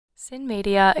Sin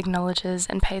Media acknowledges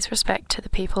and pays respect to the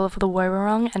people of the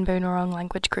Woiwurrung and Boonwurrung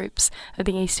language groups of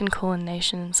the Eastern Kulin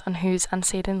Nations on whose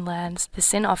unceded lands the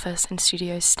Sin office and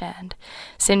studios stand.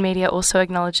 Sin Media also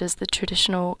acknowledges the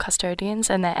traditional custodians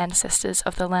and their ancestors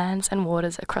of the lands and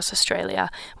waters across Australia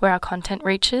where our content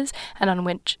reaches and on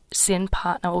which Sin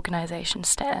partner organisations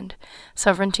stand.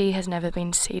 Sovereignty has never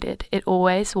been ceded. It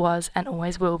always was and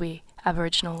always will be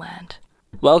Aboriginal land.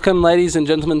 Welcome, ladies and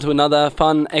gentlemen, to another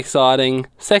fun, exciting,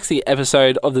 sexy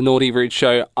episode of the Naughty Root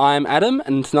Show. I'm Adam,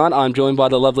 and tonight I'm joined by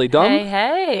the lovely Dom.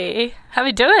 Hey, how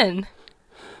we doing?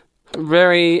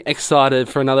 Very excited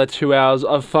for another 2 hours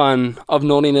of fun, of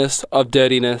naughtiness, of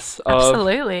dirtiness.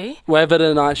 Absolutely. Of wherever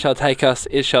the night shall take us,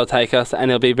 it shall take us,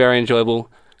 and it'll be very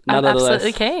enjoyable. I'm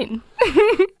absolutely keen.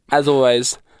 As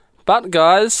always. But,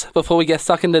 guys, before we get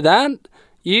stuck into that,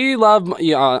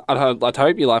 I'd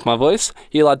hope you like my voice.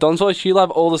 You like Don's voice. You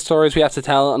love all the stories we have to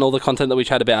tell and all the content that we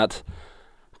chat about.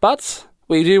 But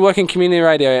we do work in community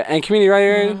radio, and community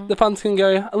radio, the funds can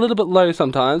go a little bit low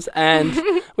sometimes. And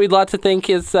we'd like to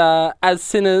think is as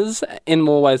sinners in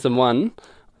more ways than one.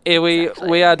 We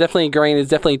are definitely agreeing. It's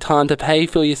definitely time to pay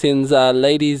for your sins,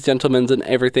 ladies, gentlemen, and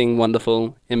everything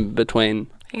wonderful in between.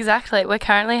 Exactly. We're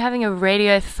currently having a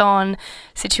radiothon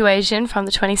situation from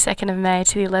the 22nd of May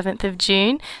to the 11th of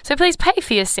June. So please pay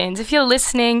for your sins. If you're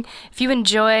listening, if you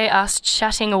enjoy us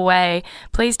chatting away,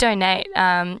 please donate.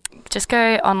 Just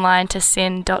go online to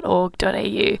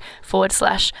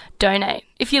sin.org.au/donate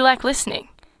if you like listening.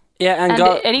 Yeah, and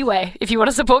anyway, if you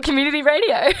want to support community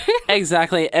radio.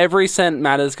 Exactly. Every cent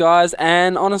matters, guys.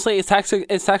 And honestly, it's tax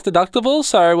deductible.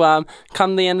 So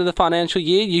come the end of the financial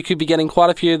year, you could be getting quite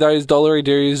a few of those dollary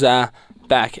dues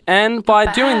back. And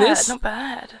by doing this, not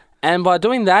bad. And by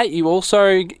doing that, you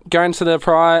also going through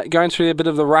a bit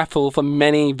of the raffle for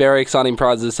many very exciting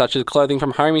prizes, such as clothing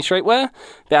from Homey Streetwear,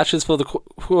 vouchers for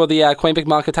the Queenpic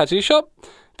Market Tattoo Shop,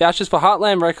 vouchers for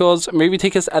Heartland Records, movie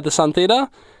tickets at the Sun Theatre,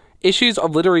 issues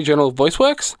of literary journal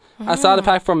VoiceWorks, a starter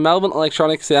pack from Melbourne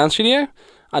Electronic Sound Studio.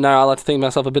 I know I like to think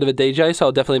myself a bit of a DJ, so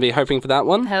I'll definitely be hoping for that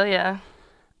one. Hell yeah.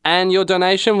 And your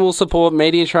donation will support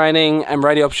media training and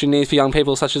radio opportunities for young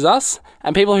people such as us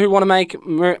and people who want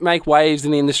to make waves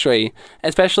in the industry,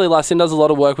 especially like Sin does a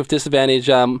lot of work with disadvantaged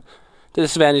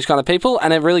kind of people,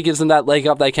 and it really gives them that leg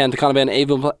up they can to kind of be an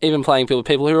even playing field with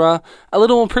people who are a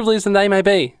little more privileged than they may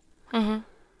be. Mm-hmm.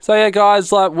 So yeah,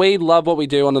 guys, we love what we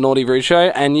do on the Naughty Rude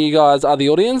Show, and you guys are the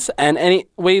audience, and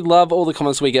we love all the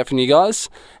comments we get from you guys,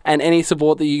 and any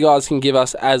support that you guys can give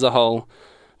us as a whole.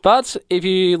 But if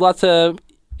you like to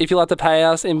pay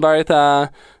us in both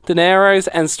dineros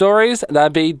and stories,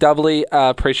 that'd be doubly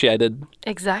appreciated.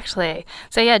 Exactly.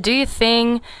 So yeah, do your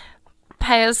thing.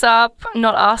 Pay us up,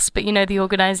 not us, but the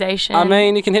organisation. I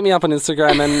mean, you can hit me up on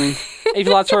Instagram, and if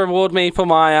you'd like to reward me for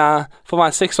my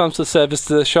 6 months of service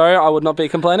to the show, I would not be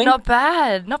complaining. Not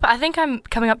bad. I think I'm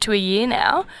coming up to a year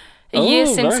now. A year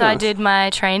since I did my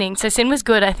training. So Sin was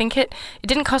good. I think it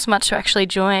didn't cost much to actually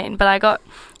join, but I got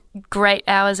great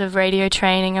hours of radio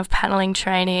training, of paneling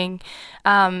training,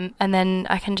 and then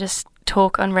I can just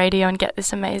talk on radio and get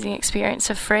this amazing experience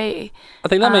for free. I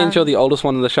think that means you're the oldest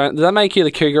one in the show. Does that make you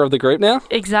the cougar of the group now?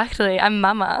 Exactly. I'm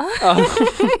Mama.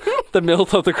 The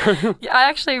MILF of the group. Yeah, I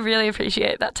actually really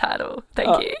appreciate that title.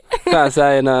 Thank you. Can I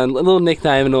say, a little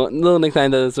nickname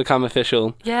that has become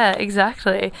official. Yeah,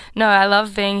 exactly. No, I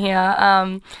love being here.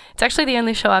 It's actually the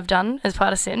only show I've done as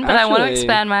part of Sin, but I want to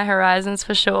expand my horizons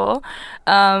for sure.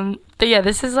 But yeah,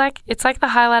 this is it's like the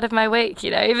highlight of my week,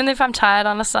 even if I'm tired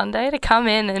on a Sunday, to come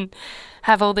in and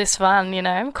have all this fun,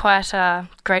 I'm quite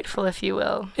grateful, if you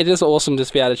will. It is awesome just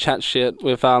to be able to chat shit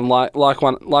with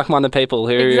like-minded people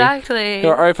who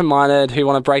are open-minded, who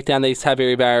want to break down these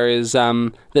taboo barriers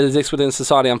that exist within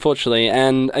society, unfortunately.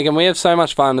 And again, we have so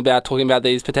much fun about talking about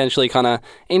these potentially kind of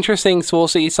interesting,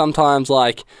 saucy, sometimes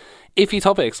iffy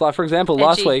topics. Like, for example,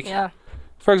 last week, if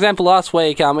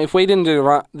we didn't do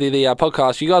the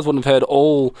podcast, you guys wouldn't have heard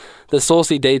all the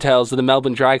saucy details of the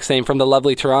Melbourne drag scene from the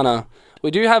lovely Tirana. We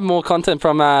do have more content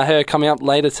from her coming up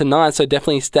later tonight, so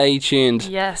definitely stay tuned.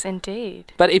 Yes,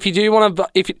 indeed. But if you do want to,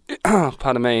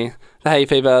 pardon me, the hay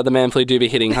fever, the man flu do be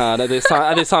hitting hard at this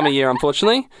time of year,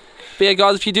 unfortunately. But yeah,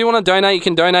 guys, if you do want to donate, you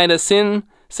can donate at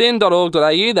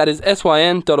sin.org.au. That is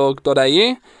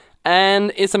syn.org.au.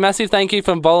 And it's a massive thank you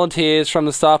from volunteers, from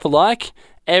the staff alike.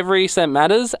 Every cent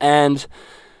matters, and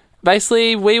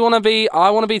basically, I want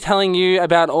to be telling you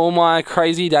about all my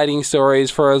crazy dating stories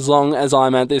for as long as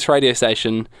I'm at this radio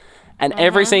station. And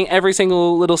every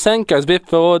single little cent goes a bit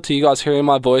forward to you guys hearing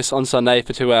my voice on Sunday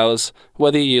for 2 hours,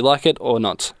 whether you like it or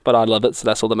not. But I love it, so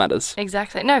that's all that matters.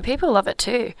 Exactly. No, people love it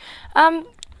too.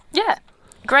 Yeah.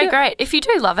 Great. If you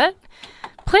do love it,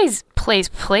 please, please,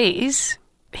 please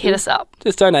hit us up.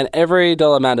 Just donate. Every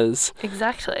dollar matters.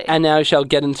 Exactly. And now we shall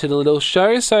get into the little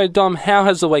show. So, Dom, how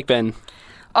has the week been?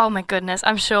 Oh, my goodness.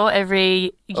 I'm sure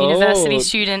every university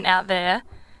student out there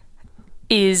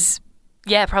is,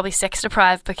 probably sex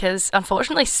deprived because,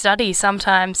 unfortunately, study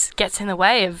sometimes gets in the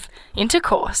way of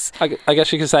intercourse. I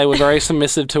guess you could say we're very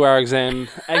submissive to our exam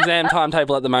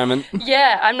timetable at the moment.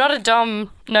 Yeah, I'm not a dom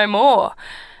no more.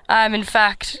 I'm, in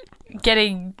fact,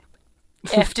 getting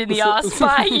effed in the arse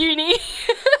by uni.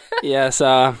 Yes,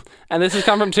 and this has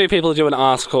come from two people who do an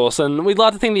arts course, and we'd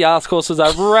like to think the arts courses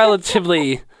are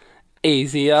relatively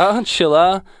easier,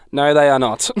 chiller. No, they are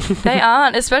not. They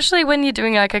aren't, especially when you're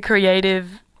doing like a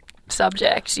creative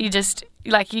subject. You just,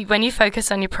 when you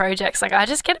focus on your projects, I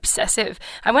just get obsessive.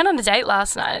 I went on a date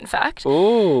last night, in fact.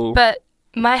 Ooh. But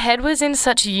my head was in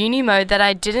such uni mode that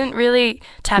I didn't really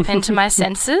tap into my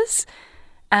senses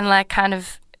and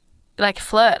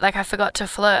flirt. I forgot to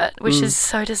flirt, which is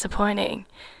so disappointing.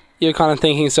 You're kind of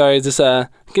thinking, so is this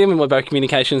given we're both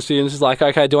communication students, it's like,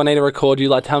 okay, do I need to record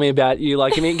you? Tell me about you.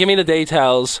 Give me the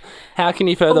details. How can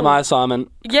you further my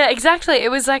assignment? Yeah, exactly. It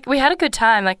was we had a good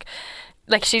time.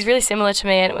 She's really similar to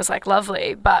me and it was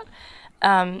lovely. But,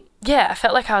 I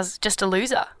felt like I was just a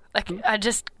loser. I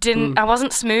just didn't, I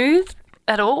wasn't smooth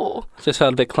at all. Just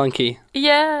felt a bit clunky.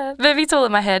 Yeah, maybe it's all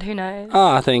in my head, who knows?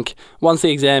 I think once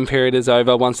the exam period is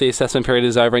over, once the assessment period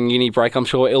is over and uni break, I'm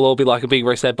sure it'll all be like a big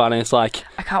reset button. It's like...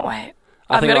 I can't wait.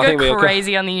 I'm going to go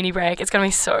crazy on the uni break. It's going to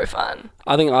be so fun.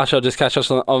 I think I shall just catch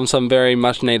us on some very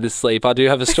much needed sleep. I do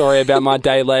have a story about my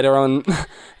day later on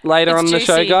the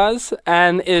show, guys.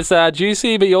 And it's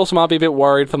juicy, but you also might be a bit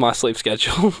worried for my sleep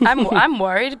schedule. I'm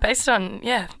worried based on,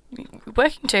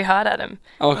 working too hard at him.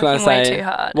 What can I say? Way too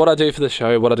hard. What I do for the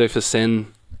show, what I do for Sin.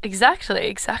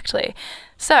 Exactly.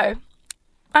 So,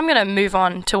 I'm going to move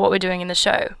on to what we're doing in the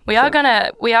show. We are going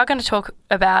to talk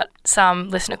about some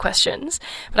listener questions,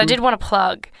 but I did want to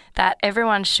plug that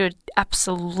everyone should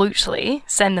absolutely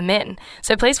send them in.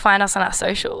 So please find us on our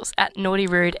socials at Naughty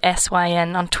Rude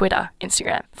SYN on Twitter,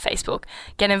 Instagram, Facebook.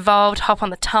 Get involved, hop on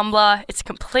the Tumblr. It's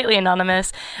completely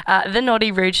anonymous.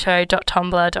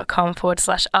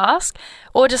 thenaughtyrudeShow.tumblr.com/ask,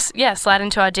 or just slide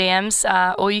into our DMs,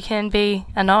 or you can be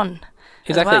anon.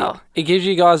 Exactly. Well. It gives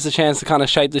you guys the chance to kind of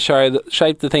shape the show,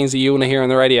 shape the things that you want to hear on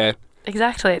the radio.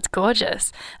 Exactly. It's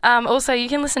gorgeous. Also, you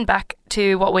can listen back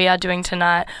to what we are doing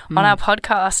tonight on our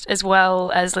podcast as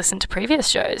well as listen to previous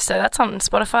shows. So that's on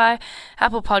Spotify,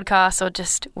 Apple Podcasts, or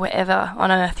just wherever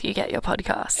on earth you get your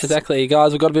podcasts. Exactly.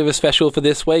 Guys, we've got a bit of a special for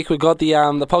this week. We've got the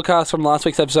podcast from last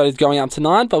week's episode is going up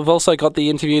tonight, but we've also got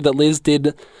the interview that Liz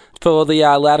did for the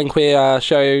Loud and Queer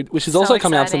show, which is also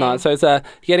coming up tonight. So it's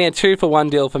getting a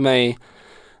 2-for-1 deal for me.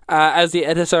 As the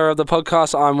editor of the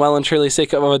podcast, I'm well and truly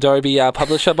sick of Adobe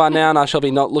Publisher by now, and I shall be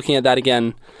not looking at that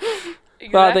again. Exactly.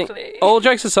 But I think, all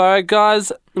jokes aside,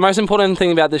 guys, the most important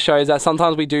thing about this show is that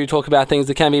sometimes we do talk about things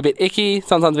that can be a bit icky,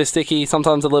 sometimes a bit sticky,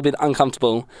 sometimes a little bit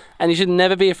uncomfortable. And you should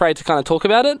never be afraid to kind of talk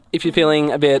about it if you're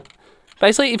feeling a bit...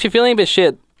 Basically, if you're feeling a bit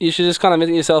shit, you should just kind of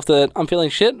admit to yourself that I'm feeling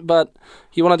shit, but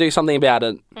you want to do something about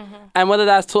it. Mm-hmm. And whether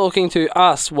that's talking to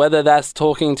us, whether that's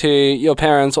talking to your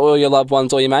parents or your loved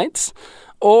ones or your mates...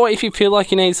 Or if you feel like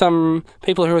you need some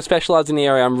people who are specialised in the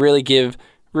area and really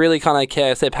kind of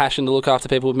care, it's their passion to look after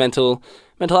people with mental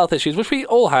health issues, which we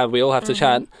all have. We all have to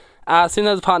chat. Sin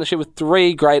has a partnership with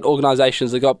 3 great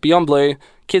organisations. They've got Beyond Blue,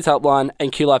 Kids Helpline,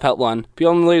 and Q-Life Helpline.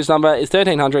 Beyond Blue's number is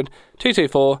 1300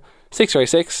 224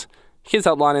 636. Kids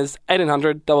Helpline is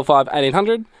 1800 55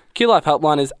 1800. Q-Life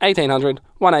Helpline is 1800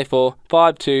 184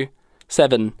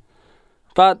 527.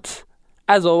 But...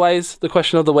 as always, the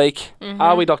question of the week,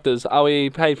 are we doctors? Are we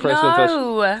paid for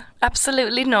No,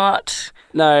 absolutely not.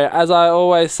 No, as I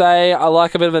always say, I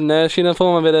like a bit of a nurse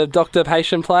uniform, a bit of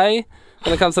doctor-patient play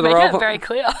when it comes to the role. Make it very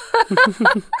clear.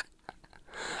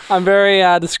 I'm very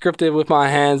descriptive with my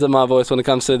hands and my voice when it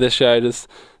comes to this show, just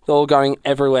all going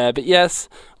everywhere. But yes,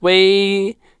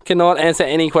 we cannot answer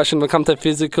any question when it comes to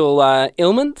physical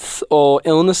ailments or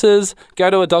illnesses.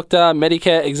 Go to a doctor.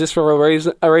 Medicare exists for a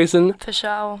reason. For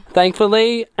sure.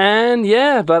 Thankfully. And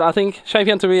but I think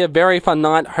shaping up to be a very fun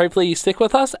night. Hopefully you stick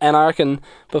with us. And I reckon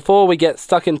before we get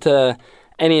stuck into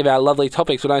any of our lovely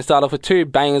topics, we're going to start off with 2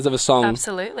 bangers of a song.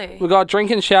 Absolutely. We've got Drink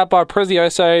and Shout by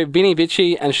Prezioso, Vinny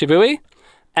Vici and Shibui.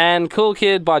 And Cool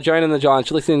Kid by Joan and the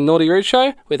Giants. You're listening to Naughty Rude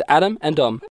Show with Adam and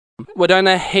Dom. We're going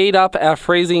to heat up our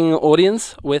freezing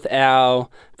audience with our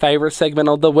favourite segment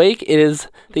of the week. It is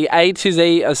the A to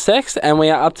Z of sex, and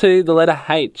we are up to the letter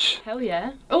H. Hell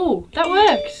yeah. Oh, that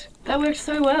worked. That worked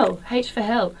so well. H for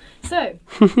hell. So,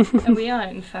 and we are,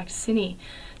 in fact, Cinny.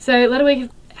 So, letter week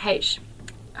of H.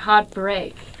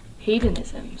 Heartbreak.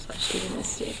 hedonism /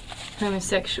 hedonistic,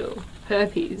 homosexual,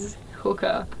 herpes,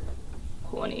 hooker,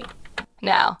 horny.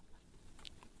 Now,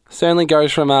 certainly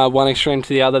goes from one extreme to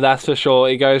the other, that's for sure.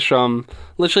 It goes from,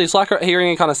 literally, it's like hearing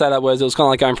you kind of say that words, it was kind of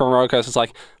like going from a roller coaster. It's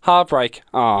like, heartbreak,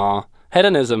 ah,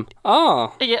 hedonism,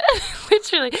 ah. Yeah,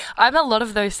 literally. I'm a lot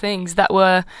of those things that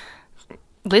were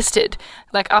listed.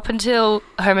 Like, up until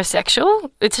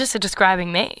homosexual, it's just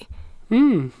describing me.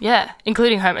 Yeah,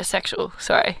 including homosexual,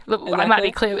 sorry. Look, exactly. I might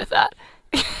be clear with that.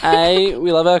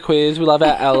 We love our queers, we love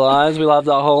our allies, we love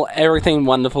the whole everything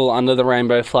wonderful under the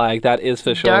rainbow flag, that is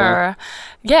for sure. Duh.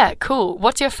 Yeah, cool.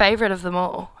 What's your favourite of them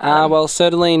all? Well,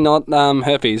 certainly not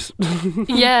herpes.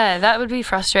 Yeah, that would be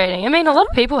frustrating. I mean, a lot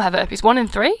of people have herpes, 1 in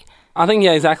 3. I think,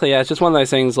 yeah, exactly, yeah. It's just one of those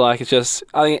things, like, it's just,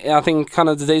 I think kind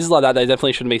of diseases like that, they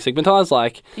definitely shouldn't be stigmatised.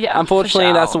 Like, yeah, unfortunately,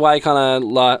 sure. That's the way kind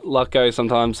of luck goes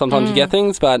sometimes. Sometimes you get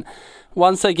things, but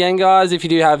once again, guys, if you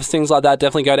do have things like that,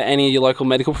 definitely go to any of your local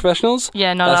medical professionals.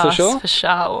 Yeah, not that's us, for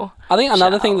sure. I think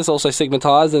another thing that's also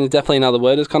stigmatised, and definitely another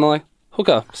word, is kind of like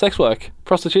hooker, sex work,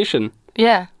 prostitution.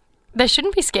 Yeah. There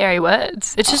shouldn't be scary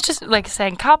words. It's just like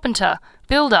saying carpenter,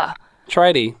 builder.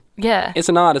 Tradie. Yeah. It's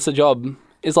an art, it's a job.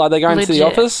 It's like they're going to the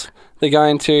office, they're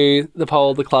going to the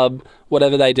pole, the club,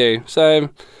 whatever they do. So,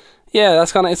 yeah,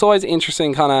 that's kind of, it's always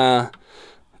interesting kind of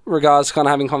regards to kind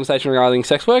of having conversation regarding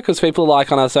sex work, because people like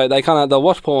kind of, so they kind of, they'll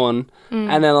watch porn and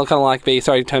then they'll kind of like be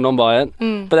turned on by it.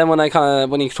 But then when they kind of,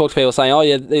 when you talk to people saying, oh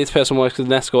yeah, this person works as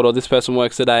an escort, or this person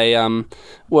works at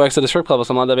a strip club or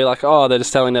something, they'll be like, oh, they're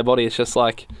just selling their body. It's just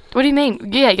like, what do you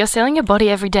mean? Yeah, you're selling your body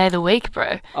every day of the week,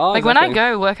 bro. Oh, like exactly. when I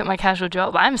go work at my casual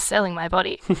job, I'm selling my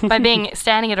body by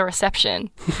standing at a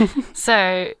reception.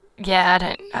 So yeah,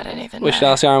 I don't even wish know. to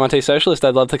ask the RMIT Socialist,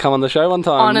 they'd love to come on the show one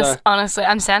time. Honestly,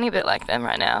 I'm sounding a bit like them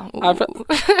right now.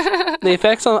 The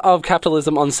effects of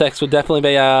capitalism on sex would definitely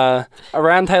be a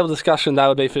roundtable discussion, that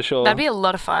would be for sure. That'd be a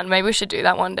lot of fun. Maybe we should do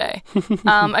that one day.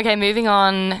 Okay, moving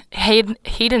on.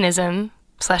 Hedonism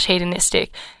 /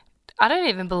 hedonistic. I don't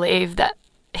even believe that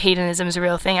hedonism is a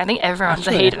real thing. I think everyone's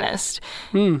a hedonist.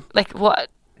 Like, what?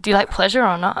 Do you like pleasure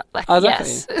or not? Like, exactly.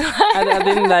 Yes. At the end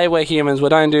of the day, we're humans. We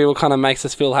don't do what kind of makes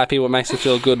us feel happy, what makes us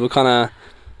feel good. We kind of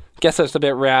gets us a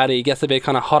bit rowdy, gets a bit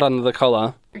kind of hot under the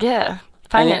collar. Yeah,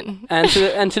 banging. And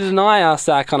to deny us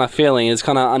that kind of feeling is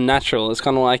kind of unnatural. It's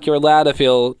kind of like you're allowed to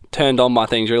feel turned on by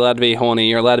things. You're allowed to be horny.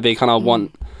 You're allowed to be kind of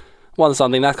want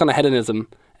something. That's kind of hedonism.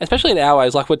 Especially in our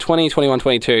age, like we're 20, 21,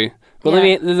 22. We're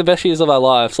living the best years of our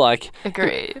lives. Like,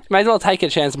 agreed. May as well take a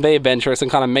chance and be adventurous and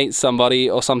kind of meet somebody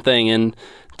or something and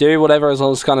do whatever as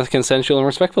long as it's kind of consensual and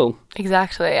respectful.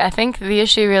 Exactly. I think the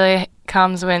issue really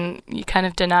comes when you kind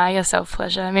of deny yourself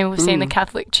pleasure. I mean, we've seen the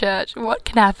Catholic Church. What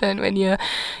can happen when you're,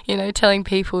 telling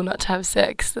people not to have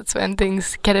sex? That's when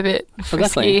things get a bit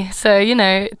frisky. Exactly. So,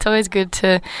 it's always good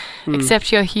to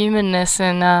accept your humanness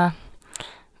and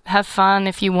have fun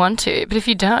if you want to. But if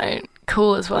you don't,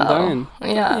 cool as well. Don't.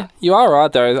 Yeah. You are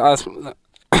right, though.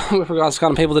 With regards to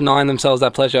kind of people denying themselves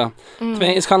that pleasure. To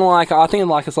me, it's kind of like, I think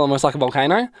it's almost like a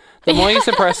volcano. The more you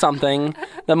suppress something,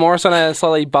 the more it's going to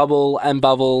slowly bubble and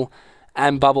bubble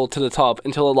and bubble to the top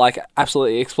until it like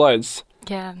absolutely explodes.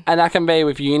 Yeah. And that can be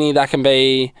with uni, that can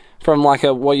be from like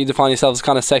what you define yourself as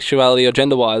kind of sexuality or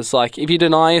gender-wise. Like if you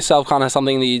deny yourself kind of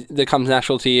something that comes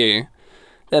natural to you,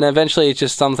 then eventually it's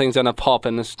just something's going to pop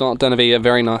and it's not going to be a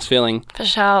very nice feeling. For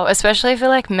sure. Especially for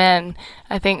like men.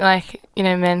 I think like,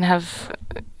 men have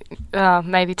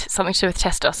maybe something to do with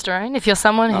testosterone. If you're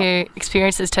someone who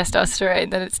experiences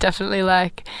testosterone, then it's definitely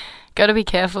like, got to be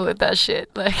careful with that shit.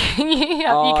 Like, you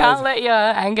can't let your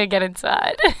anger get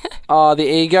inside. The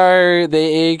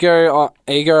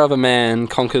ego of a man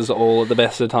conquers all at the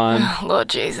best of time. Oh, Lord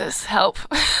Jesus, help.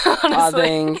 Honestly. I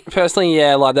think, personally,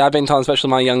 yeah, like there have been times, especially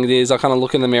in my younger years, I kind of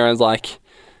look in the mirror and it's like,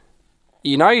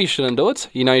 you shouldn't do it,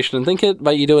 you shouldn't think it,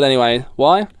 but you do it anyway.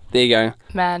 Why? The ego.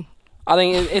 Man. I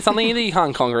think it's something that you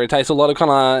can't conquer. It takes a lot of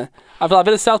kind of, I feel like a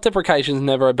bit of self-deprecation is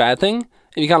never a bad thing.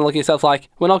 If you kind of look at yourself like,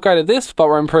 we're not great at this, but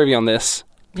we're improving on this.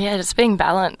 Yeah, just being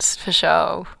balanced, for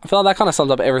sure. I feel like that kind of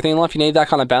sums up everything in life. You need that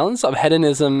kind of balance of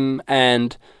hedonism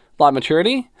and light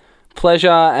maturity, pleasure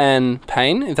and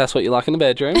pain, if that's what you like in the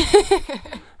bedroom.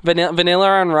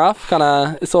 Vanilla and rough, kind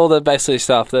of, it's all the basic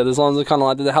stuff. That as long as it's kind of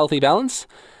like the healthy balance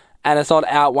and it's not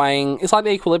outweighing, it's like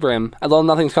the equilibrium. As long as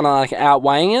nothing's kind of like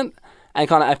outweighing it and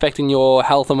kind of affecting your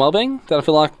health and well-being, then I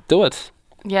feel like do it.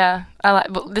 Yeah,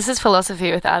 this is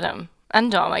philosophy with Adam. And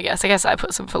Dom, I guess. I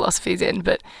put some philosophies in,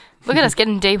 but look at us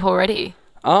getting deep already.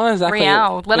 Oh, exactly.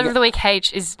 Real. Letter of the week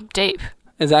H is deep.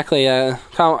 Exactly, yeah.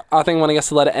 I think when it gets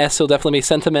to the letter S, it'll definitely be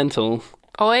sentimental.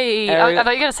 Oi. I thought you were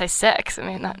going to say sex.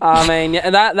 yeah,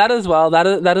 that as well.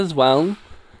 That as well.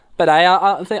 But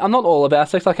I think I'm not all about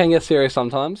sex. I can get serious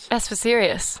sometimes. S for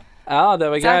serious. Oh, there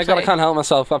we go. I can't help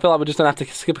myself. I feel like we're just going to have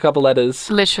to skip a couple letters.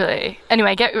 Literally.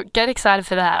 Anyway, get excited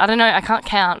for that. I don't know, I can't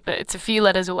count, but it's a few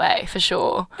letters away for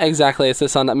sure. Exactly. It's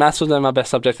this one. Maths was never my best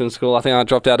subject in school. I think I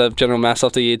dropped out of general maths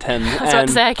after year 10. I was about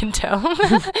to say, I can tell.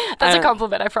 That's a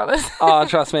compliment, I promise. Oh,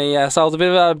 trust me, yeah. So I was a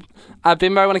bit of a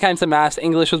bimbo when it came to maths.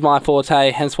 English was my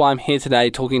forte, hence why I'm here today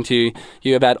talking to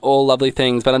you about all lovely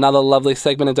things. But another lovely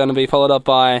segment is going to be followed up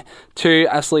by two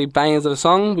absolutely bangers of a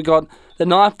song. We got The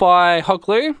Knife by Hot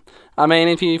Glue. I mean,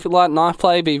 if you like knife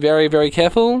play, be very, very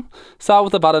careful. Start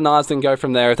with the butter knives and go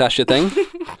from there if that's your thing.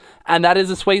 And that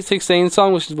is a Sweet 16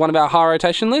 song, which is one of our high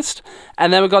rotation list.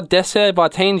 And then we've got Despair by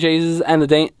Teen Jesus and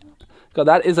the God,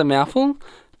 that is a mouthful.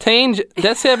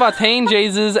 Despair by Teen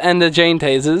Jesus and the Gene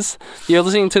Teasers. You're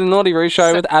listening to the Naughty Roo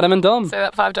Show with Adam and Dom. Say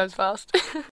that 5 times fast.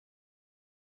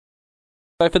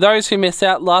 So for those who missed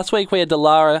out, last week we had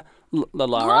Lara.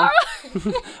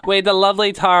 We had the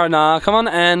lovely Tara Nah. Come on,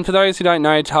 and for those who don't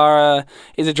know, Tara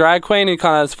is a drag queen who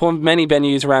kind of has performed many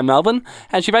venues around Melbourne,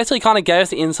 and she basically kind of gave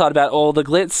us the insight about all the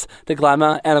glitz, the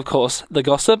glamour, and of course the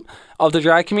gossip of the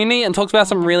drag community, and talks about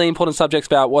some really important subjects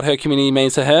about what her community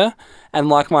means to her and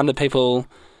like-minded people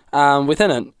within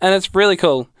it, and it's really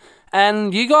cool.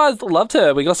 And you guys loved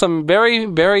her. We got some very,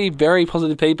 very, very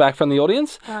positive feedback from the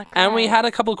audience. Okay. And we had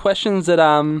a couple of questions that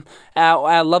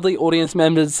our lovely audience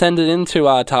members sent it in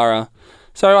to Tara.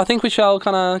 So I think we shall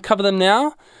kind of cover them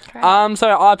now. Great.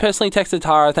 So I personally texted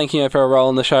Tara thanking her for her role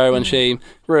in the show, and she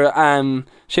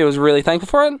was really thankful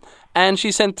for it. And she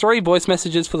sent 3 voice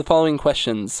messages for the following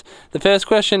questions. The first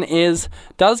question is,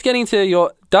 does getting into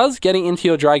your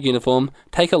drag uniform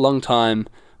take a long time?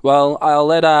 Well, I'll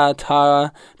let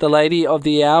Tara, the lady of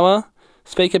the hour,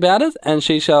 speak about it, and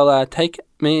she shall take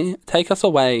us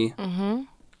away. Mm-hmm.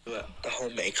 The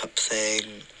whole makeup thing,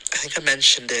 I think I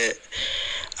mentioned it,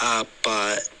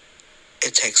 but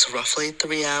it takes roughly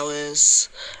 3 hours,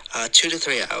 2 to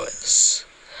 3 hours,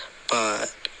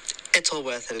 but it's all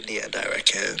worth it in the end, I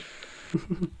reckon.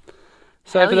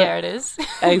 So yeah, it is.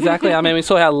 Exactly. I mean, we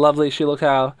saw how lovely she looked,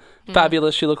 how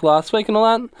fabulous she looked last week and all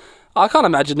that. I can't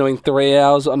imagine doing 3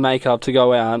 hours of makeup to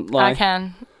go out. I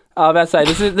can. I was about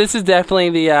to say, this is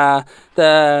definitely the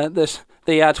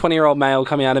 20-year-old male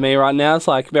coming out of me right now. It's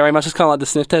like very much just kind of like the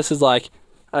sniff test is like,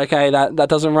 okay, that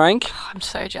doesn't rank. I'm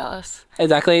so jealous.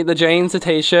 Exactly. The jeans, the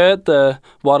t-shirt, the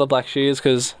white or black shoes,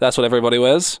 because that's what everybody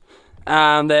wears.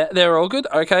 They're all good.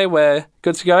 Okay, we're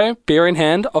good to go. Beer in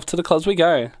hand, off to the clubs we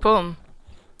go. Boom.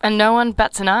 And no one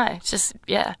bats an eye. It's just,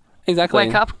 yeah. Exactly.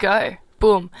 Wake up, go.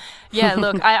 Boom. Yeah,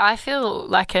 look, I feel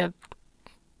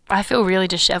really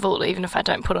dishevelled even if I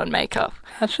don't put on makeup.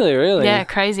 Actually, really? Yeah,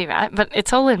 crazy, right? But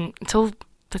it's all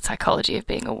the psychology of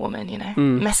being a woman, you know.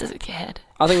 Messes with your head.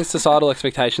 I think societal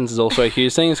expectations is also a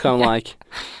huge thing. It's kind of like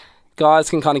guys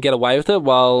can kind of get away with it,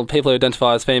 while people who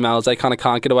identify as females, they kind of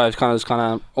can't get away with kind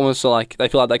of almost like they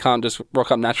feel like they can't just rock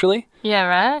up naturally. Yeah,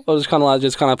 right? Or just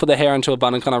kind of put their hair into a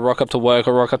bun and kind of rock up to work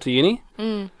or rock up to uni.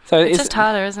 So it's just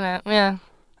harder, isn't it? Yeah.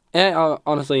 Yeah,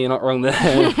 honestly, you're not wrong there.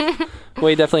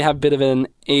 We definitely have a bit of an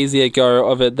easier go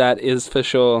of it, that is for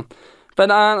sure. But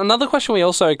another question we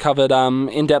also covered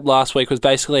in depth last week was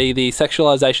basically the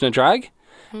sexualisation of drag.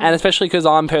 And especially because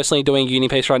I'm personally doing a uni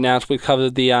piece right now, we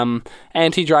covered the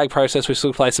anti-drag protest which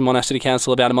took place in Monash City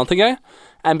Council about a month ago.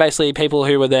 And basically people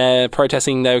who were there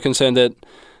protesting, they were concerned that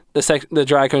the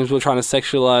drag queens were trying to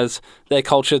sexualise their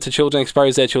culture to children,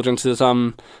 expose their children to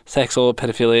some sex or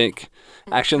paedophilic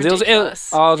actions. It was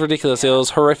ridiculous. It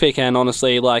was horrific, and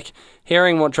honestly, like,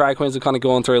 hearing what drag queens have kind of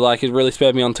gone through, like, it really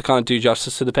spurred me on to kind of do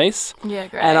justice to the piece. Yeah,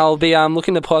 great. And I'll be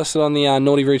looking to post it on the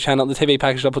Naughty Roo channel, the TV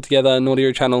package I put together, Naughty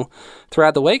Roo channel,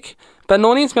 throughout the week. But an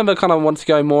audience member kind of wanted to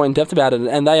go more in depth about it,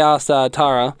 and they asked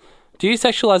Tara, do you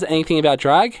sexualise anything about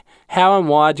drag? How and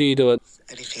why do you do it?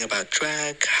 Anything about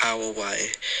drag? How or why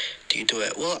do you do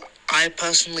it? Well, I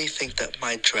personally think that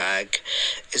my drag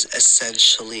is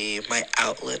essentially my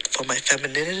outlet for my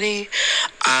femininity.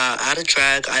 Out of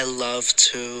drag, I love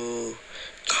to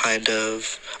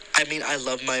I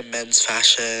love my men's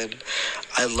fashion.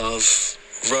 I love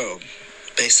Rome,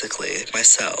 basically,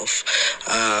 myself.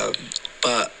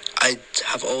 But I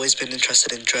have always been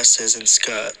interested in dresses and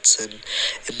skirts and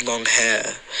in long hair,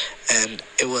 and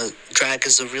drag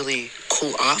is a really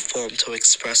cool art form to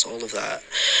express all of that.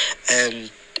 And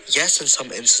yes, in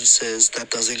some instances that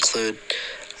does include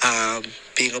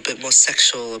being a bit more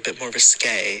sexual, a bit more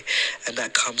risque, and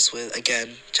that comes with, again,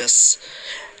 just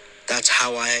that's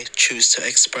how I choose to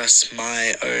express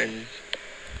my own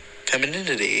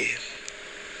femininity.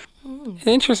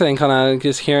 Interesting, kind of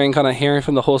just hearing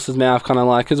from the horse's mouth, kind of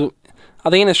like, because I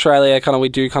think in Australia, kind of, we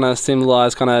do kind of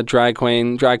symbolise kind of drag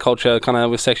culture kind of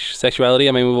with sexuality.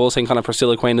 I mean, we've all seen kind of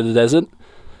Priscilla Queen of the Desert.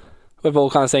 We've all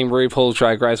kind of seen RuPaul's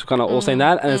Drag Race. We've kind of all seen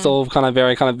that, and it's all kind of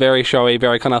very showy,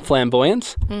 very kind of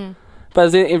flamboyant.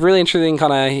 But it's really interesting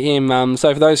kind of him.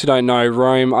 So for those who don't know,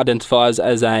 Rome identifies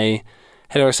as a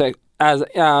as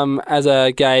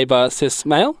a gay but cis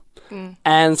male.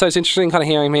 And so it's interesting kind of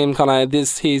hearing him kind of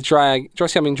his dressing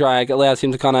up in drag allows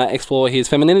him to kind of explore his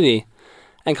femininity.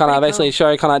 And kind of basically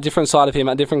show kind of a different side of him,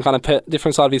 a different kind of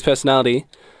different side of his personality,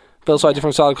 but also a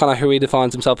different side of kind of who he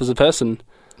defines himself as a person.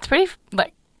 It's pretty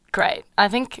great. I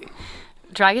think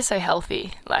drag is so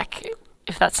healthy. Like,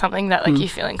 if that's something that you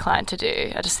feel inclined to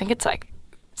do, I just think it's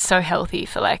so healthy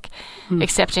for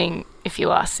accepting if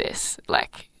you are cis,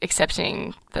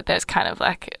 accepting that there's kind of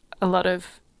a lot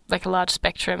of a large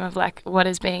spectrum of what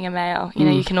is being a male. You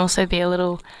know, you can also be a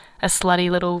slutty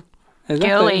little. Exactly.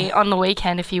 Girly on the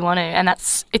weekend if you want to, and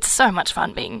it's so much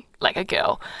fun being a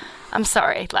girl. I'm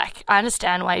sorry, I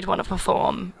understand why you'd want to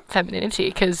perform femininity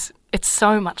because it's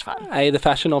so much fun. The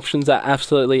fashion options are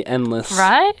absolutely endless.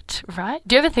 Right.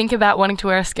 Do you ever think about wanting to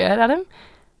wear a skirt, Adam?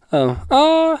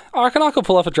 I reckon I could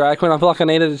pull off a drag queen. I feel like I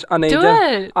need it.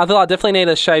 I feel I definitely need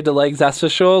to shave the legs. That's for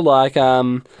sure.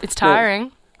 It's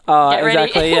tiring.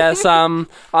 Exactly, yes. I'm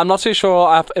not too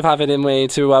sure if I have it in me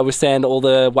to withstand all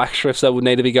the wax strips that would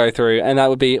need to be go through, and that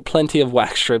would be plenty of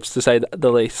wax strips to say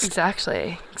the least.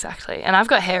 Exactly. And I've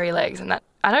got hairy legs, and that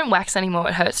I don't wax anymore.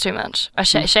 It hurts too much.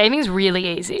 Shaving's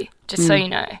really easy, just so you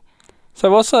know.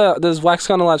 So does wax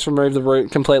kind of remove the root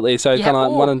completely? So kind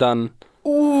of one and done.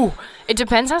 Ooh, it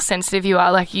depends how sensitive you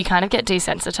are. You kind of get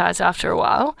desensitized after a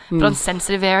while, but on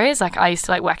sensitive areas, I used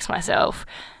to wax myself.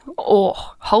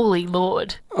 Oh, holy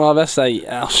Lord. Oh, I best say,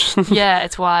 ouch. Yeah,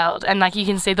 it's wild. And you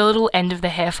can see the little end of the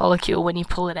hair follicle when you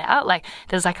pull it out.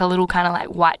 There's a little kind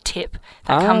of white tip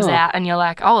that comes out, and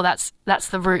you're oh, that's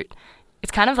the root.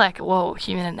 It's kind of whoa,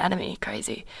 human anatomy,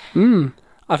 crazy.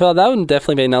 I feel that would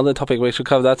definitely be another topic we should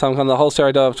cover that time, kind of the whole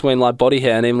stereotype between body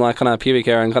hair and even kind of pubic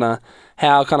hair, and kind of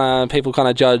how kind of people kind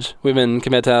of judge women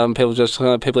compared to how people just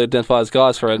people who identify as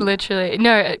guys for it. Literally.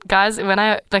 No, guys, when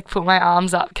I put my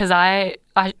arms up, because I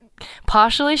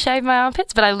partially shave my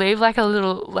armpits, but I leave a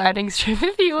little landing strip,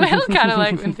 if you will, kind of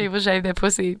when people shave their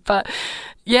pussy. But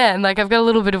yeah, and I've got a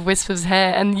little bit of wisp of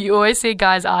hair, and you always see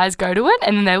guys' eyes go to it,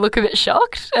 and then they look a bit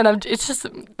shocked, and it's just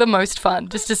the most fun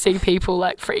just to see people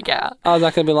freak out. I was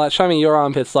going to be show me your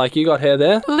armpits, you got hair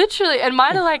there. Literally, and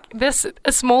mine are this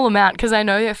a small amount, because I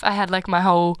know if I had my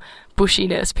whole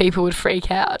bushiness, people would freak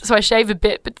out. So I shave a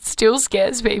bit, but it still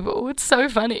scares people. It's so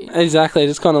funny. Exactly.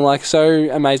 It's kind of so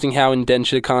amazing how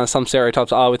indentured kind of some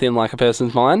stereotypes are within a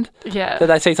person's mind. Yeah. That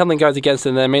they see something goes against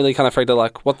them, they're immediately kind of freaked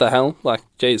out what the hell?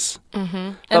 Jeez.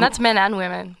 Mm-hmm. And that's men and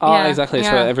women. Oh, yeah. Exactly. It's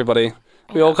for everybody.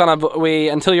 We all kind of,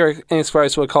 until you're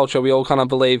exposed to a culture, we all kind of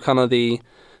believe kind of the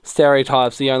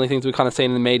stereotypes, the only things we've kind of seen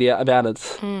in the media about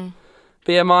it.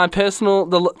 But yeah,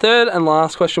 the third and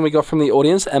last question we got from the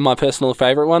audience, and my personal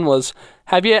favourite one was,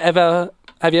 have you ever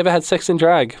had sex in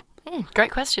drag? Great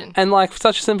question. And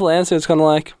such a simple answer, it's kind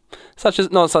of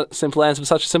not such a simple answer, but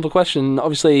such a simple question.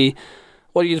 Obviously,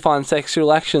 what do you define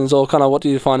sexual actions, or kind of what do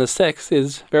you define as sex,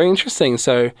 is very interesting.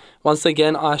 So once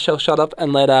again, I shall shut up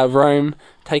and let Rome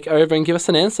take over and give us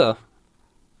an answer.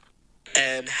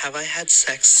 And have I had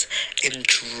sex in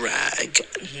drag?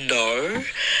 No.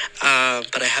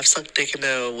 But I have sucked dick in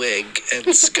a wig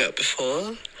and skirt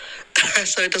before.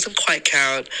 So it doesn't quite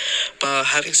count. But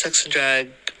having sex in drag,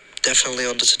 definitely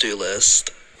on the to-do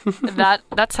list.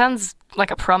 That sounds like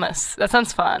a promise. That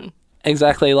sounds fun.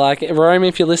 Exactly. Rome,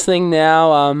 if you're listening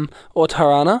now, or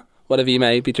Tarana, whatever you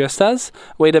may be dressed as,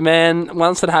 we demand,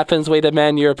 once it happens,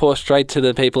 you report straight to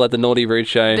the people at the Naughty Rude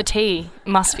show. The tea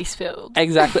must be spilled.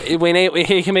 Exactly.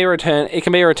 It can be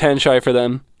a return show for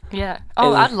them. Yeah.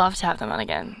 Oh, I'd love to have them on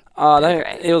again.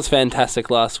 It was fantastic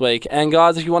last week. And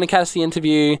guys, if you want to catch the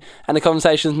interview and the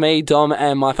conversations me, Dom,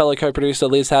 and my fellow co-producer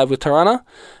Liz have with Tarana,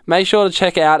 make sure to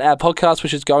check out our podcast,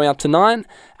 which is going up tonight,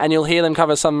 and you'll hear them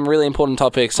cover some really important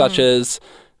topics, such as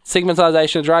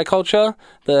stigmatization of drag culture,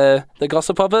 the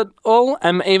gossip of it all,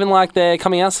 and even their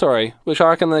coming out story, which I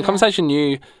reckon the conversation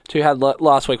you two had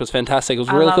last week was fantastic. It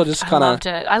was really cool. I loved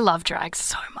it. I love drag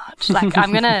so much.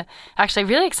 I'm gonna actually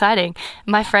really exciting.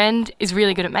 My friend is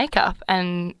really good at makeup,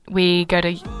 and we go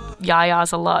to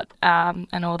Yaya's a lot,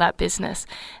 and all that business.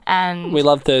 And we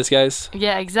love Thursdays.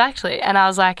 Yeah, exactly. And I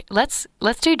was like, let's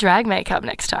do drag makeup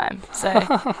next time. So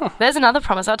there's another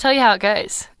promise. I'll tell you how it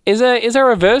goes. Is there a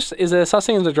reverse? Is there such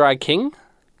thing as a drag king?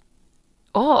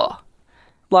 Oh.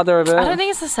 The reverse? I don't think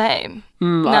it's the same.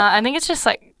 No, I think it's just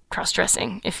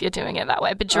cross-dressing if you're doing it that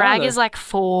way. But drag is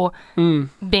for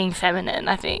being feminine,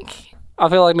 I think. I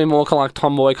feel like me more kind of like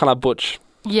tomboy, kind of butch.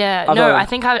 Yeah, I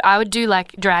think I would do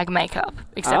like drag makeup,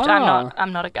 except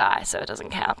I'm not a guy, so it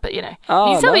doesn't count. But you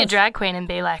can still be a drag queen and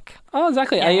be like,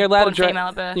 exactly. Yeah, Are you allowed to female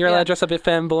at birth. You're allowed to dress a bit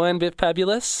flamboyant, a bit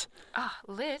fabulous.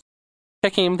 Lit.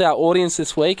 Checking in with our audience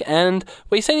this week, and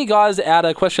we sent you guys out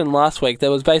a question last week that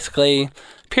was basically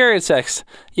period sex,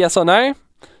 yes or no?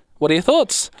 What are your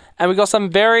thoughts? And we got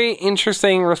some very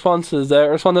interesting responses that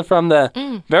responded from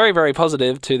the very, very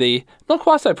positive to the not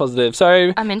quite so positive.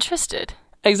 So I'm interested.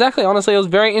 Exactly. Honestly, it was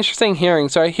very interesting hearing.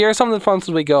 So here are some of the responses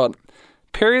we got.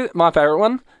 My favourite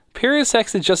one. Period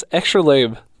sex is just extra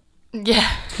lube.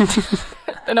 Yeah.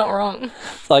 They're not wrong.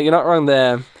 Like, you're not wrong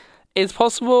there. It's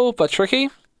possible, but tricky.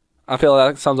 I feel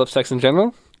like that sums up sex in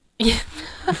general. Yeah.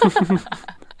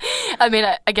 I mean,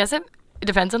 I guess it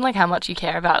depends on like how much you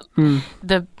care about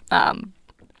the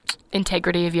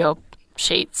integrity of your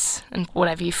sheets and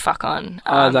whatever you fuck on.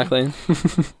 Exactly.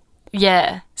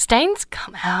 Yeah. Stains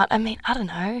come out. I mean, I don't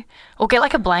know. Or get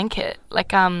like a blanket. Like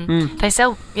they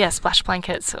sell splash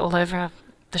blankets all over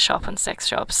the shop and sex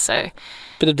shops. So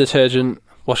bit of detergent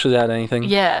washes out anything.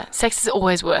 Yeah. Sex is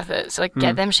always worth it. So like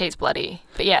get them sheets bloody.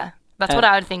 But yeah, that's what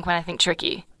I would think when I think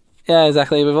tricky. Yeah,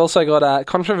 exactly. We've also got a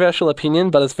controversial opinion,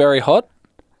 but it's very hot.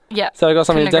 Yeah. So we've got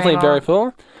something definitely very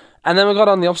full. And then we got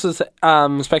on the opposite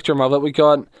spectrum of it, we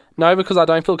got no, because I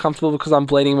don't feel comfortable because I'm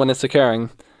bleeding when it's occurring.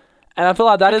 And I feel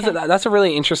like that's a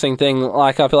really interesting thing.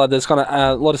 Like, I feel like there's kind of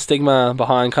a lot of stigma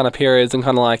behind kind of periods and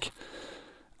kind of like,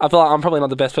 I feel like I'm probably not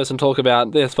the best person to talk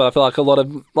about this, but I feel like a lot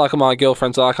of like my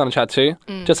girlfriends that I kind of chat to,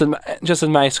 just as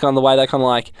mates, kind of the way they kind of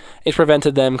like, it's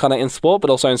prevented them kind of in sport, but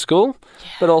also in school. Yeah.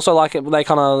 But also like they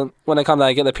kind of, when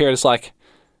they get their period, it's like,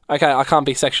 okay, I can't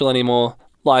be sexual anymore.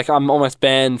 Like, I'm almost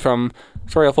banned from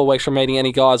 3 or 4 weeks from meeting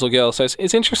any guys or girls. So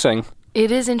it's interesting.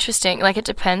 It is interesting. Like, it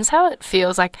depends how it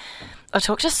feels. Like, I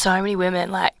talk to so many women,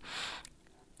 like,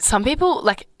 some people,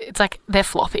 like, it's like their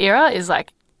flop era is,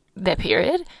 like, their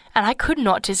period, and I could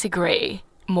not disagree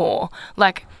more.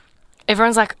 Like,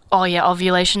 everyone's like, oh, yeah,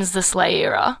 ovulation is the slay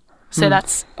era. So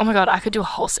that's, oh, my God, I could do a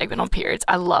whole segment on periods.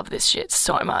 I love this shit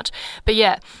so much. But,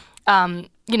 yeah,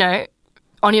 you know,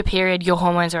 on your period, your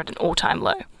hormones are at an all-time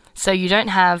low. So you don't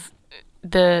have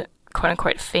the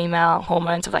quote-unquote female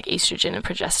hormones of, like, estrogen and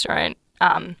progesterone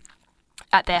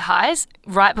at their highs.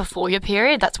 Right before your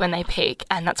period, that's when they peak,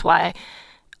 and that's why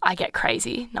I get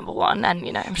crazy, number one, and,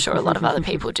 you know, I'm sure a lot of other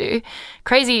people do.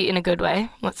 Crazy in a good way.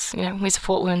 We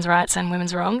support women's rights and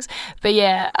women's wrongs. But,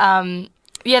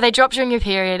 they drop during your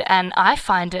period, and I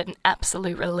find it an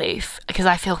absolute relief because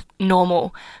I feel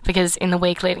normal, because in the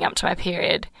week leading up to my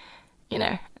period, you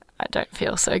know, I don't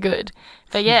feel so good.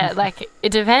 But, yeah, like,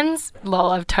 it depends.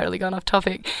 Lol, I've totally gone off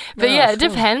topic. But, it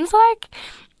depends, like,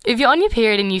 if you're on your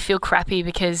period and you feel crappy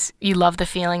because you love the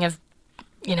feeling of,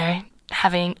 you know,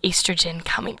 having estrogen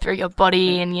coming through your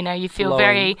body, and, you know, you feel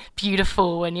very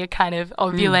beautiful when you're kind of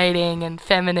ovulating and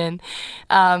feminine.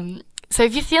 So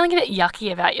if you're feeling a bit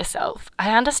yucky about yourself,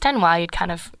 I understand why you'd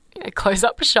kind of close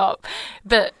up shop.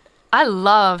 But I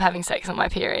love having sex on my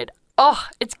period. Oh,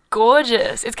 it's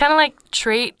gorgeous. It's kind of like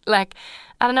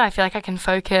I don't know, I feel like I can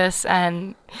focus,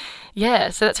 and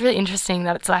so that's really interesting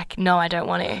that it's like, no, I don't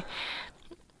want to.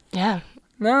 Yeah.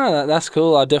 No, that's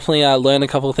cool. I definitely learned a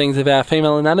couple of things about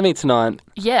female anatomy tonight.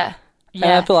 Yeah. And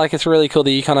I feel like it's really cool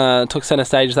that you kind of took centre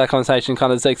stage of that conversation and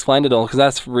kind of explained it all, because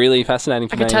that's really fascinating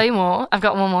for me. I can tell you more. I've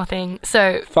got one more thing.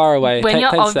 So, far away. When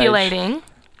you're ovulating,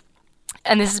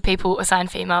 and this is people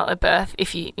assigned female at birth,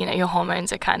 if you know, your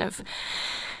hormones are kind of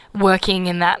working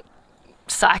in that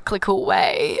cyclical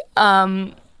way.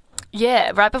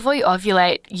 Right before you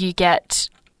ovulate, you get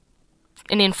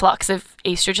an influx of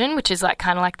estrogen, which is like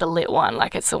kind of like the lit one,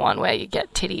 like it's the one where you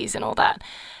get titties and all that.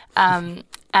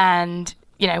 And,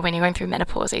 you know, when you're going through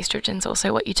menopause, estrogen's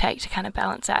also what you take to kind of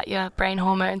balance out your brain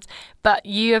hormones. But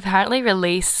you apparently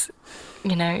release,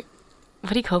 you know,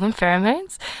 what do you call them?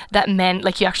 Pheromones? That men,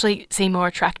 like, you actually seem more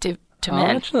attractive to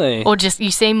men. Actually. Or just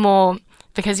you seem more,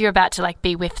 because you're about to, like,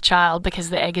 be with child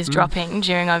because the egg is dropping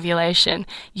during ovulation.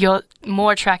 You're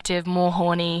more attractive, more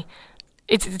horny.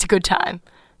 It's a good time.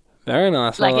 Very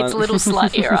nice. Like, it's a little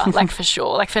slut era, like, for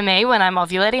sure. Like, for me, when I'm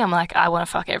ovulating, I'm like, I want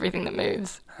to fuck everything that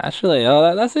moves. Actually,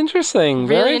 that's interesting.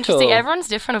 Really Very interesting. cool. Everyone's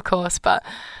different, of course, but,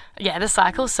 yeah, the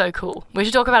cycle's so cool. We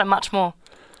should talk about it much more.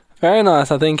 Very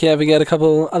nice. I think, if we get a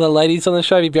couple other ladies on the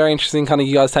show, it'd be very interesting, kind of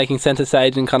you guys taking centre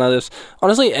stage and kind of just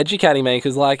honestly educating me,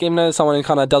 because, like, even though someone who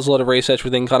kind of does a lot of research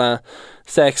within kind of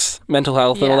sex, mental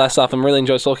health and all that stuff, and really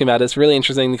enjoys talking about it, it's really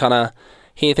interesting to kind of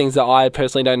hear things that I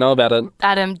personally don't know about it.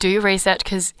 Adam, do your research,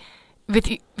 because with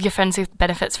your friends with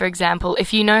benefits, for example,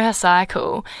 if you know her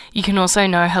cycle, you can also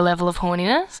know her level of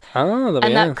horniness. Oh,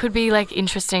 and that could be like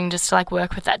interesting just to like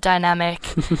work with that dynamic,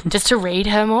 just to read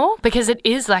her more, because it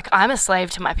is like I'm a slave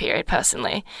to my period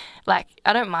personally. Like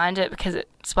I don't mind it because it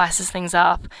spices things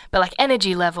up, but like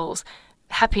energy levels,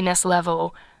 happiness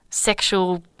level,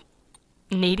 sexual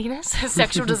neediness,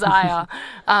 sexual desire,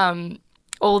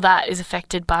 all that is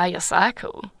affected by your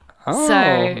cycle. Oh, so,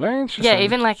 very interesting. yeah,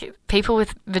 even like people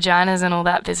with vaginas and all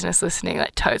that business listening,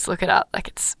 like totes look it up. Like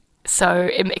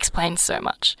it explains so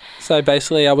much. So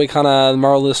basically, are we kind of, the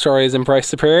moral of the story is embrace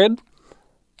the period?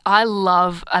 I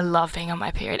love being on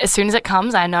my period. As soon as it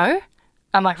comes, I know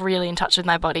I'm like really in touch with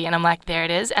my body and I'm like, there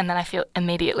it is. And then I feel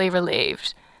immediately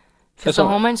relieved because the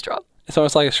hormones drop. It's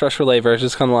almost like a stress reliever. It's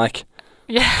just kind of like,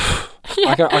 yeah.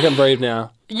 I can breathe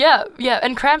now. Yeah.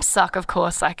 And cramps suck, of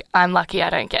course. Like, I'm lucky I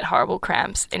don't get horrible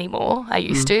cramps anymore. I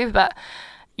used to, but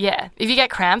yeah, if you get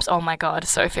cramps, oh my God,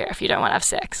 so fair if you don't want to have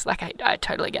sex. Like, I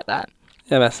totally get that.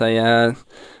 Yeah, that's I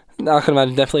can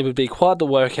imagine definitely would be quite the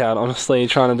workout, honestly,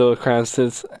 trying to do a cramps.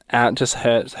 It's out, just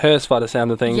hurts by the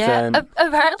sound of things. Yeah, and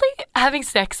apparently having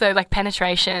sex, though, like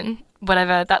penetration,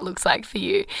 whatever that looks like for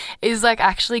you, is like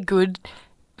actually good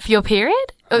for your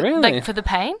period. Really? Like for the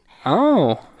pain.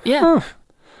 Oh. Yeah. Huh.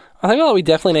 I think we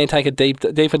definitely need to take a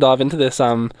deeper dive into this.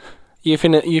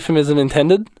 Euphemism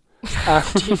intended.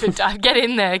 Deeper dive. Get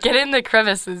in there. Get in the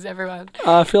crevices, everyone.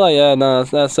 I feel like,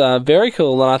 that's very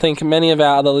cool. And I think many of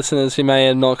our other listeners who may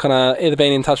have not kind of either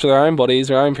been in touch with their own bodies,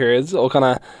 their own periods, or kind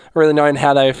of really known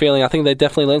how they were feeling, I think they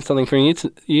definitely learned something from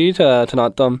you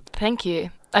tonight, Dom. Thank you.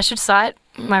 I should cite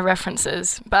my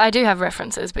references, but I do have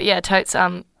references. But yeah, totes.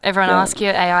 Everyone, ask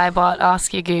your AI bot,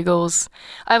 ask your Googles.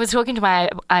 I was talking to my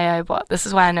AI bot. This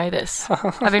is why I know this.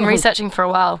 I've been researching for a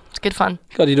while. It's good fun.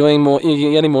 God, you're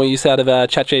getting more use out of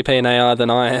ChatGPT and AI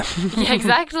than I am. Yeah,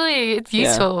 exactly. It's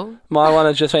useful. Yeah. My one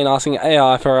has just been asking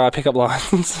AI for pickup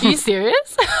lines. Are you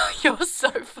serious? You're so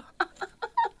fun.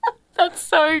 That's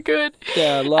so good.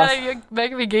 Yeah, you're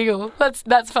making me giggle.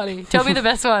 That's funny. Tell me the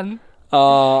best one.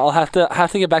 I'll have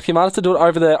to get back to you. Might have to do it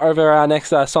over our next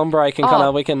song break, and kind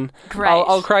of we can. Great.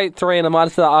 I'll create 3, and I might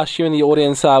have to ask you in the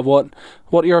audience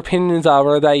what your opinions are.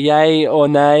 Whether they yay or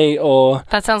nay, or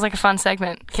that sounds like a fun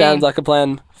segment. Sounds like a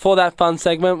plan. For that fun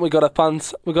segment, we got a fun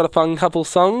couple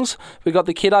songs. We got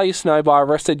The Kid I Used to Know by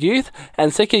Arrested Youth,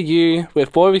 and Sick of You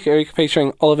with Boy with Eric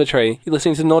featuring Oliver Tree. You're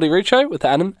listening to the Naughty Rude Show with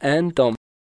Adam and Dom.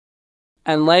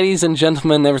 And ladies and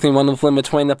gentlemen, everything wonderful in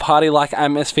between, the party-like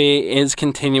atmosphere is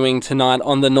continuing tonight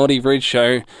on the Naughty Rude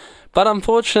Show. But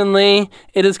unfortunately,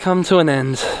 it has come to an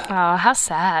end. Oh, how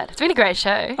sad. It's been a great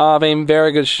show. Oh, been a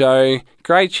very good show.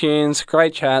 Great tunes,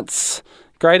 great chats,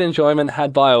 great enjoyment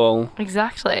had by all.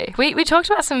 Exactly. We talked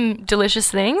about some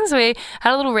delicious things. We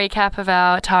had a little recap of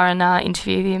our Tara Na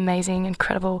interview, the amazing,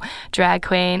 incredible drag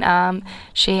queen.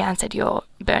 She answered your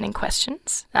burning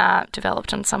questions,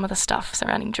 developed on some of the stuff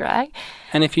surrounding drag.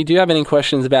 And if you do have any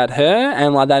questions about her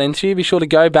and like that interview, be sure to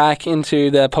go back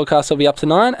into the podcast that'll be up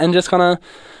tonight and just kind of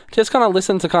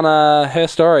listen to kind of her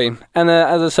story. And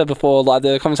as I said before, like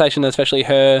the conversation, especially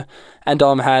her and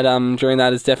Dom had during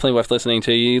that, is definitely worth listening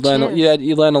to. You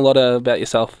learn a lot about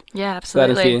yourself. Yeah,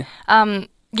 absolutely.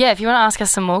 If you want to ask us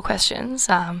some more questions,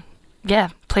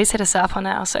 please hit us up on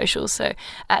our socials. So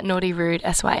at Naughty Rude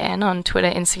SYN on Twitter,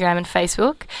 Instagram, and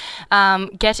Facebook.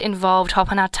 Get involved.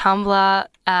 Hop on our Tumblr,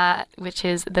 which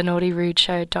is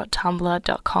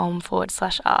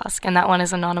thenaughtyrudeshow.tumblr.com/ask. And that one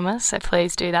is anonymous, so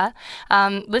please do that.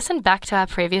 Listen back to our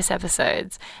previous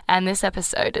episodes and this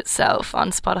episode itself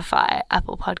on Spotify,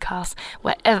 Apple Podcasts,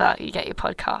 wherever you get your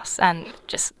podcasts. And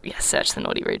just search The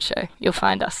Naughty Rude Show. You'll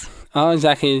find us. Oh,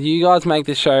 exactly. You guys make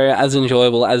this show as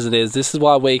enjoyable as it is. This is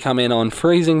why we come in on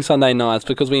freezing Sunday nights,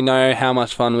 because we know how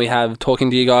much fun we have talking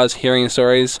to you guys, hearing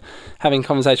stories, having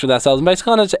conversation with ourselves, and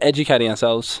basically kind of just educating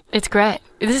ourselves. It's great.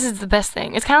 This is the best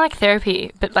thing. It's kind of like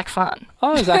therapy, but like fun.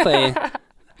 Oh, exactly.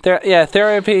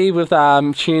 Therapy with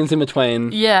tunes in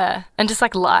between. Yeah, and just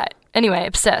like light. Anyway,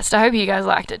 obsessed. I hope you guys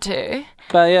liked it too.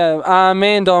 But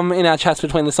me and Dom in our chats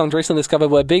between the songs recently discovered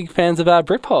we're big fans of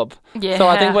Britpop. Yeah. So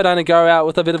I think we're going to go out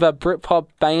with a bit of a Britpop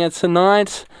banger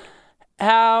tonight.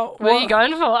 What are you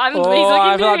going for? I'm he's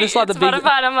looking through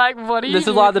Spotify and I'm like, what are you This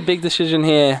is like the big decision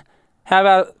here. How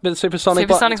about a bit of Supersonic?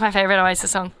 Supersonic's my favourite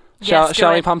Oasis song.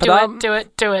 Shall we pump it up? Do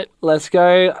it. Let's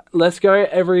go,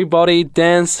 everybody.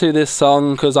 Dance to this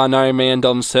song, because I know me and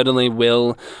Dom certainly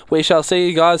will. We shall see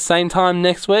you guys same time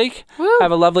next week. Woo.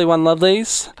 Have a lovely one,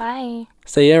 lovelies. Bye.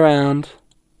 See you around.